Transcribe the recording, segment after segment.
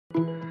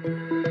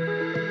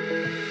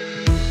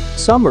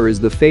Summer is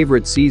the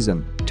favorite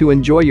season to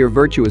enjoy your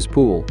virtuous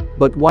pool,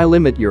 but why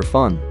limit your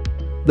fun?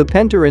 The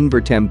Pentair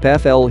InverTemp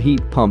FL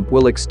heat pump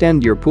will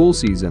extend your pool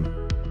season.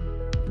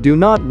 Do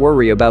not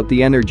worry about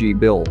the energy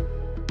bill.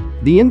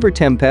 The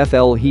InverTemp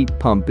FL heat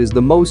pump is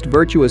the most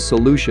virtuous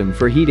solution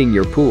for heating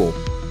your pool.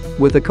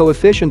 With a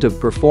coefficient of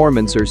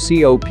performance or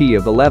COP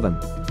of 11,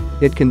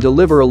 it can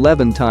deliver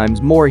 11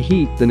 times more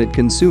heat than it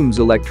consumes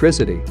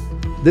electricity.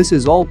 This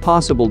is all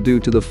possible due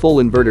to the full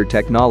inverter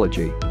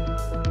technology.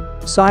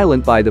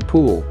 Silent by the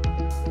pool.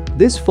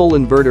 This full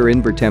inverter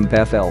InverTemp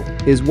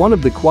FL is one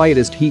of the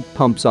quietest heat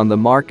pumps on the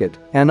market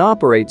and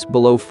operates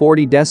below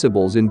 40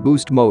 decibels in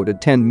boost mode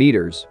at 10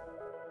 meters.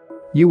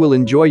 You will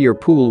enjoy your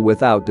pool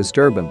without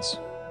disturbance.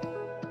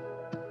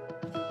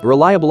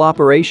 Reliable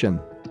operation.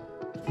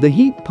 The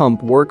heat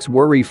pump works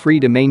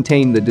worry-free to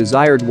maintain the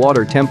desired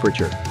water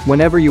temperature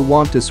whenever you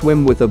want to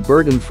swim with a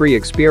burden-free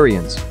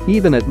experience,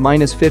 even at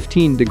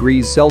 -15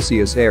 degrees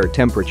Celsius air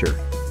temperature.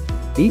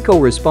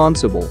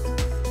 Eco-responsible.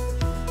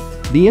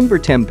 The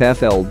InverTemp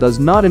FL does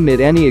not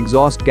emit any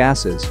exhaust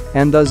gases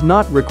and does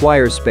not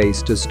require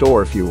space to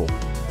store fuel.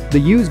 The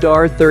used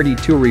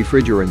R32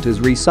 refrigerant is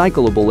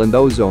recyclable and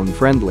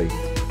ozone-friendly.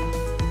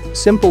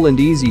 Simple and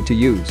easy to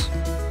use.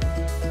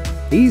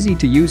 Easy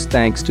to use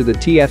thanks to the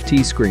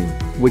TFT screen,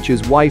 which is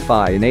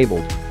Wi-Fi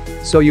enabled.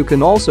 So you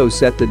can also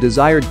set the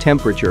desired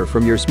temperature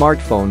from your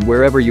smartphone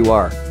wherever you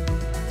are.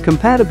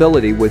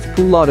 Compatibility with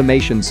pool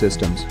automation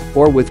systems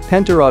or with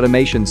Pentair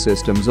automation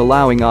systems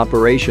allowing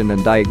operation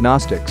and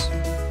diagnostics.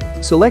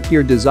 Select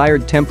your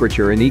desired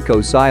temperature in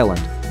Eco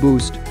Silent,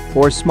 Boost,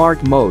 or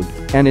Smart mode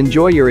and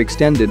enjoy your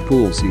extended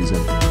pool season.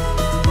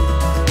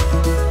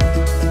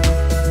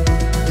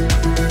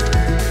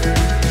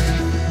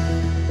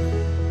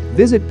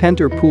 Visit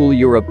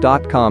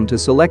PentairPoolEurope.com to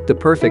select the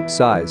perfect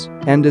size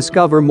and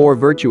discover more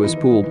virtuous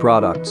pool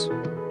products.